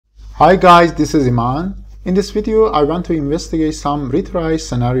Hi guys, this is Iman. In this video, I want to investigate some retry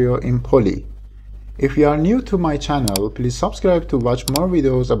scenario in Poly. If you are new to my channel, please subscribe to watch more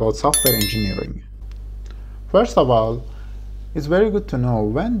videos about software engineering. First of all, it's very good to know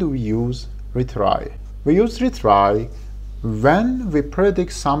when do we use retry. We use retry when we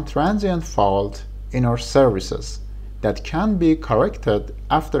predict some transient fault in our services that can be corrected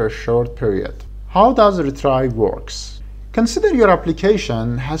after a short period. How does retry works? Consider your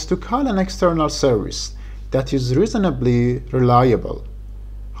application has to call an external service that is reasonably reliable.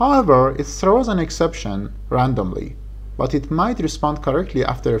 However, it throws an exception randomly, but it might respond correctly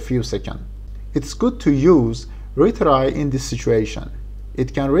after a few seconds. It's good to use retry in this situation.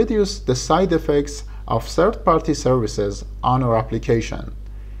 It can reduce the side effects of third-party services on our application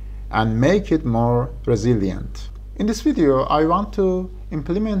and make it more resilient. In this video, I want to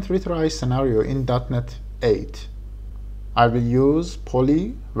implement retry scenario in .NET 8. I will use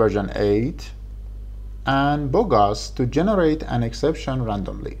Poly version 8 and Bogus to generate an exception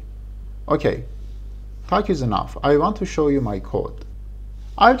randomly. Okay, talk is enough. I want to show you my code.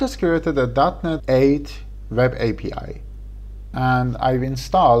 I've just created a .NET 8 web API and I've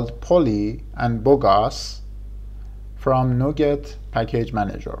installed Poly and Bogus from NuGet package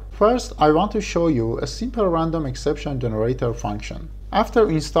manager. First, I want to show you a simple random exception generator function. After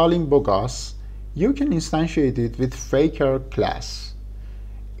installing Bogus, you can instantiate it with Faker class.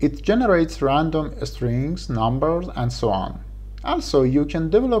 It generates random strings, numbers, and so on. Also, you can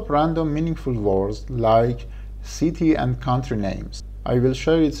develop random meaningful words like city and country names. I will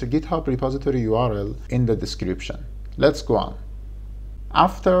share its GitHub repository URL in the description. Let's go on.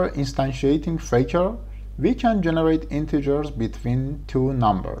 After instantiating Faker, we can generate integers between two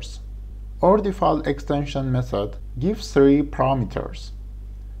numbers. Our default extension method gives three parameters.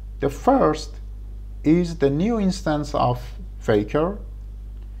 The first is the new instance of Faker.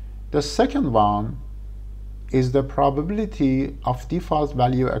 The second one is the probability of default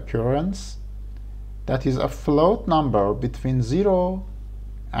value occurrence, that is a float number between 0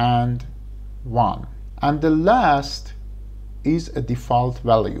 and 1. And the last is a default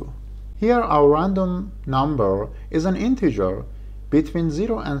value. Here our random number is an integer between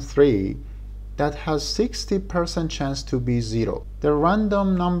 0 and 3 that has 60% chance to be 0. The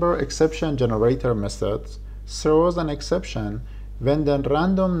random number exception generator method throws an exception when the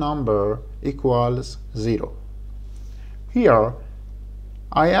random number equals 0. Here,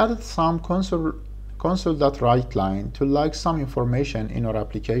 I added some console.writeLine to log some information in our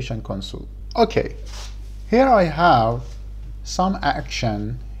application console. Okay, here I have some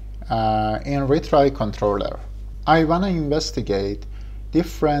action in retry controller. I want to investigate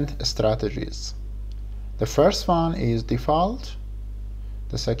different strategies. The first one is default,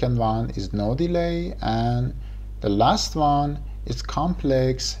 the second one is no delay, and the last one is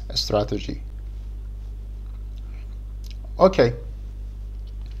complex strategy. Okay,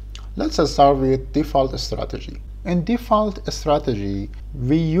 let's start with default strategy. In default strategy,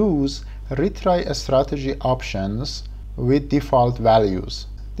 we use retry strategy options with default values.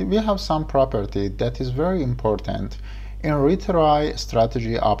 We have some property that is very important in retry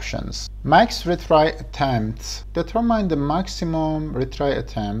strategy options. Max retry attempts determine the maximum retry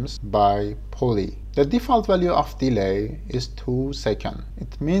attempts by Poly. The default value of delay is 2 seconds.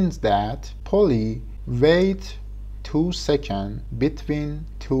 It means that Poly wait 2 seconds between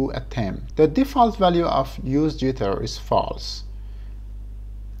two attempts. The default value of use jitter is false.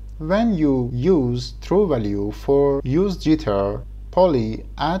 When you use true value for use jitter, Poly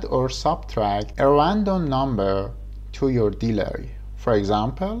add or subtract a random number to your delay. For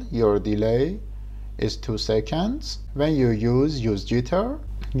example, your delay is 2 seconds. When you use jitter,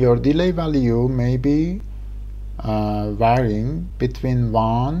 your delay value may be varying between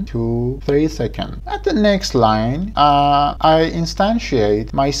 1 to 3 seconds. At the next line, I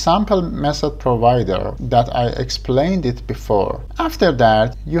instantiate my sample method provider that I explained it before. After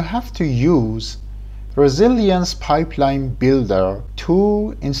that, you have to use resilience pipeline builder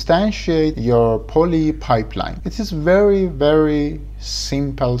to instantiate your Poly pipeline. It is very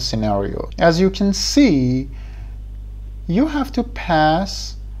simple scenario. As you can see, you have to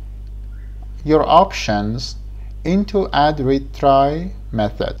pass your options into add retry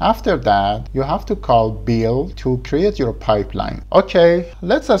method. After that, you have to call build to create your pipeline. Okay,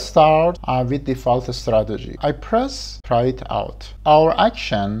 let's start with default strategy. I press try it out. Our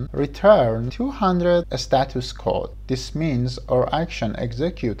action returned 200 status code. This means our action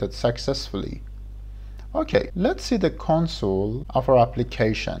executed successfully. Okay, let's see the console of our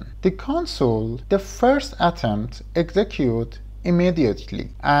application. The console, the first attempt execute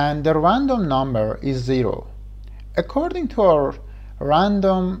immediately and the random number is 0. According to our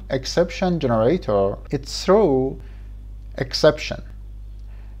random exception generator, it throws exception.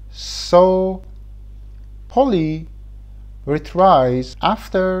 So poly retries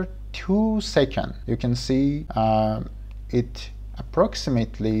after 2 seconds. You can see it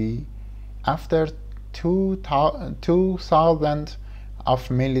approximately after 2000 of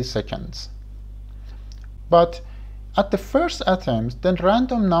milliseconds. But at the first attempt, the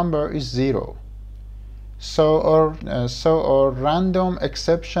random number is 0. So our random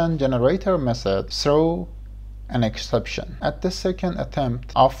exception generator method throws an exception. At the second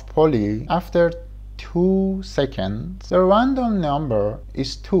attempt of poly, after 2 seconds, the random number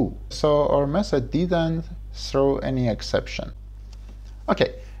is 2. So our method didn't throw any exception.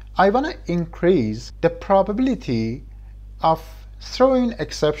 Okay, I want to increase the probability of throwing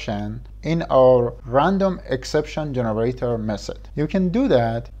exception in our random exception generator method. You can do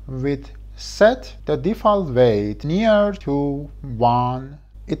that with set the default weight near to 1.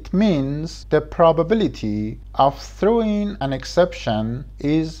 It means the probability of throwing an exception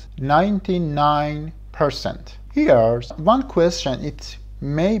is 99%. Here's one question it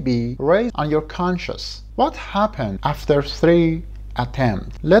may be raised on your conscience. What happened after 3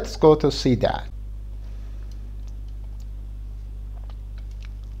 attempts? Let's go to see that.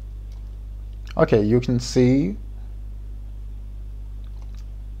 Okay, you can see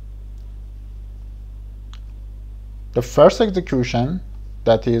the first execution,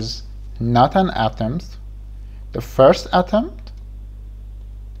 that is not an attempt, the first attempt,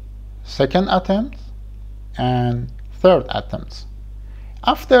 second attempt, and third attempt.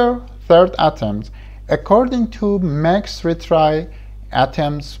 After third attempt, according to max retry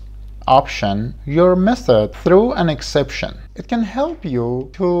attempts option, your method threw an exception. It can help you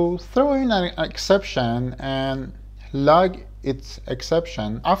to throw in an exception and log its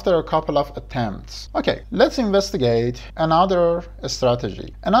exception after a couple of attempts. Okay, let's investigate another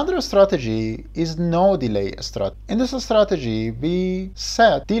strategy. Another strategy is no delay strategy. In this strategy, we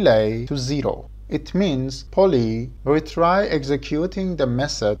set delay to 0. It means poly retry executing the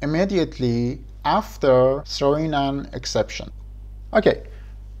method immediately after throwing an exception. Okay,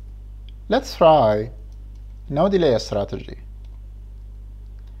 let's try no delay strategy.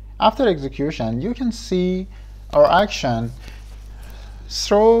 After execution, you can see our action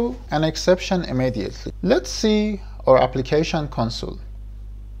throw an exception immediately. Let's see our application console.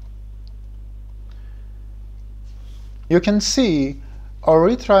 You can see our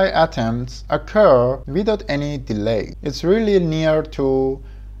retry attempts occur without any delay. It's really near to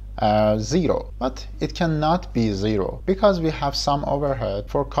 0, but it cannot be 0 because we have some overhead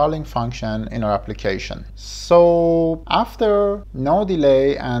for calling function in our application. So after no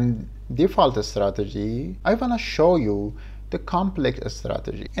delay and default strategy, I want to show you the complex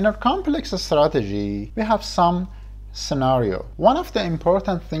strategy. In our complex strategy, we have some scenario. One of the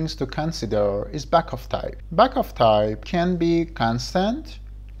important things to consider is backoff type. Backoff type can be constant,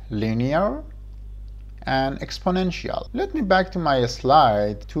 linear, and exponential. Let me back to my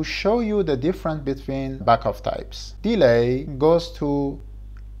slide to show you the difference between backoff types. Delay goes to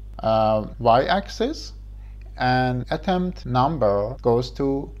y-axis and attempt number goes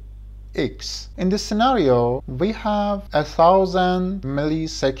to x. In this scenario, we have 1000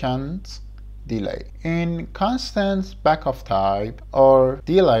 milliseconds delay. In constant backoff type, our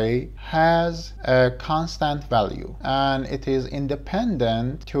delay has a constant value and it is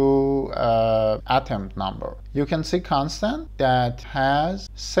independent to attempt number. You can see constant that has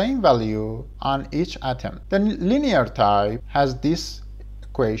same value on each attempt. The linear type has this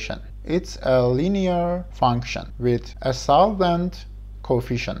equation. It's a linear function with a solvent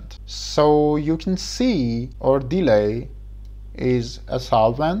coefficient. So you can see our delay is a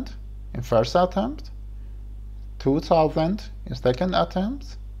solvent in first attempt, 2000 in second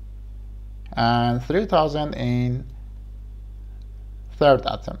attempt, and 3000 in third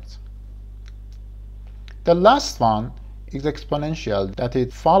attempt. The last one is exponential, that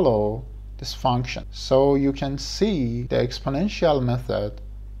it follows this function. So you can see the exponential method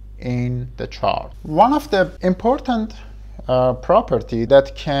in the chart. One of the important property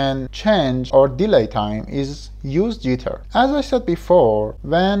that can change our delay time is use jitter. As I said before,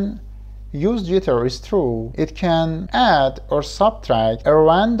 when use jitter is true, it can add or subtract a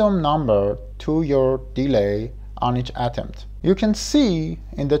random number to your delay on each attempt. You can see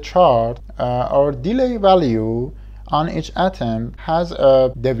in the chart our delay value on each attempt has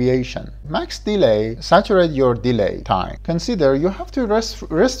a deviation. Max delay saturates your delay time. Consider you have to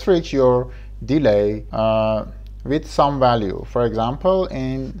restrict your delay with some value. For example,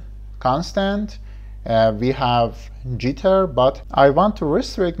 in constant we have jitter, but I want to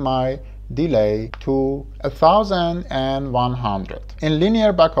restrict my delay to 1100. In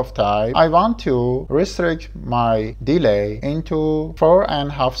linear backoff type, I want to restrict my delay into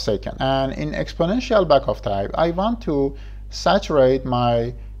 4.5 seconds. And in exponential backoff type, I want to saturate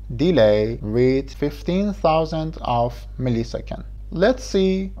my delay with 15,000 of millisecond. Let's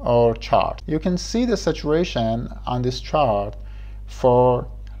see our chart. You can see the saturation on this chart for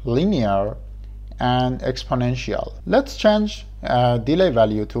linear and exponential. Let's change delay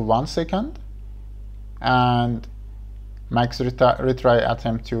value to 1 second and max retry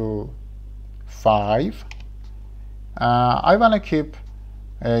attempt to 5. I want to keep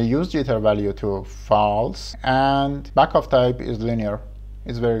use jitter value to false, and backoff type is linear.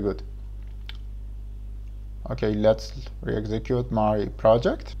 It's very good. Okay, let's re-execute my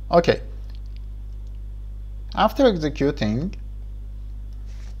project. Okay, after executing,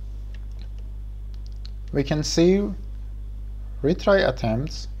 we can see retry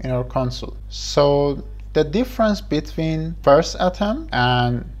attempts in our console. So the difference between first attempt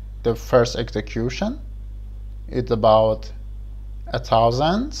and the first execution is about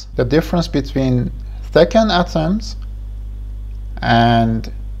 1,000. The difference between second attempts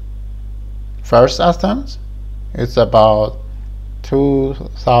and first attempt is about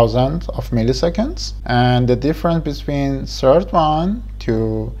 2,000 of milliseconds, and the difference between third one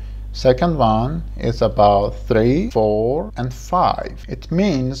to second one is about 3, 4, and 5. It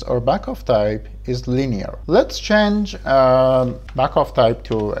means our backoff type is linear. Let's change backoff type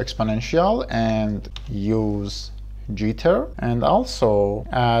to exponential and use jitter, and also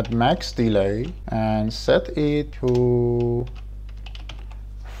add max delay and set it to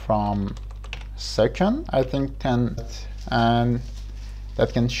from second, I think 10, and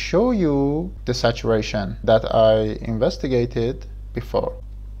that can show you the saturation that I investigated before.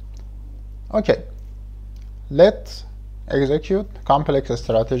 Okay, let's execute complex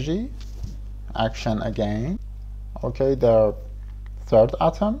strategy action again. Okay, the third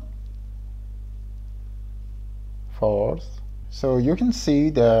atom, fourth. So you can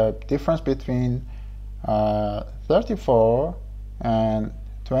see the difference between 34 and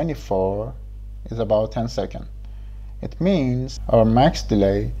 24 is about 10 seconds. It means our max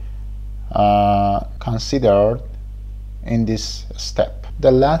delay considered in this step.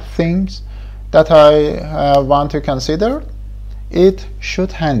 The last things that I want to consider, it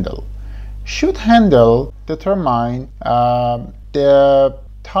should handle. Should handle determine the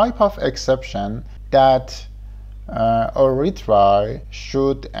type of exception that our retry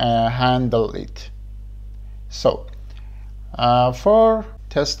should handle it. So for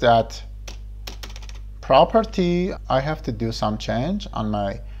test that property, I have to do some change on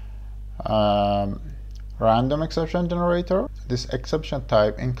my random exception generator. This exception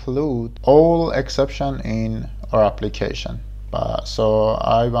type include all exception in our application. So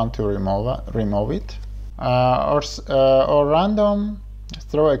I want to remove it. Our random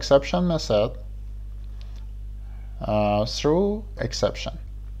throw exception method through exception,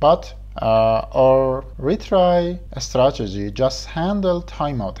 but our retry strategy just handle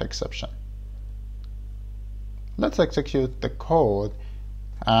timeout exception. Let's execute the code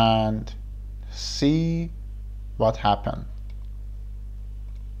and see what happened.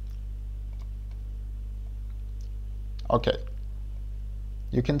 Okay,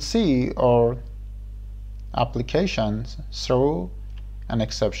 you can see our applications through an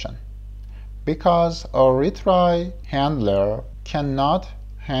exception because our retry handler cannot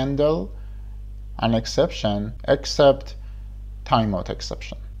handle an exception except timeout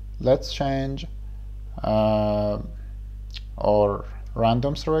exception. Let's change our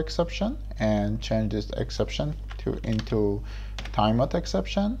random throw exception and change this exception into timeout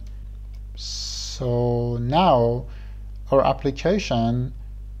exception. So now our application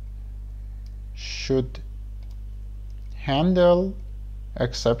should handle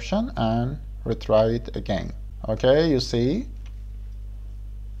exception and retry it again. Okay, you see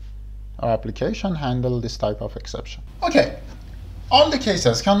our application handle this type of exception. Okay, all the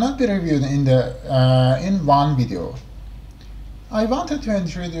cases cannot be reviewed in one video. I wanted to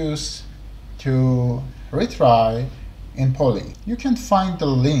introduce to retry in Poly. You can find the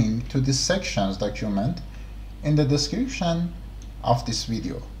link to this sections document in the description of this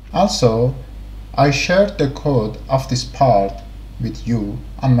video. Also, I shared the code of this part with you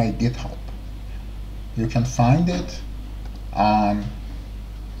on my GitHub. You can find it on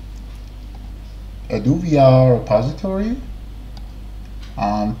Eduvia repository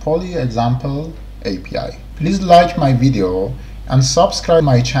on Poly example API. Please like my video and subscribe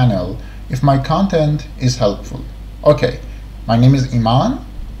my channel if my content is helpful. Okay, my name is Iman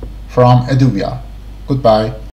from Eduvia. Goodbye.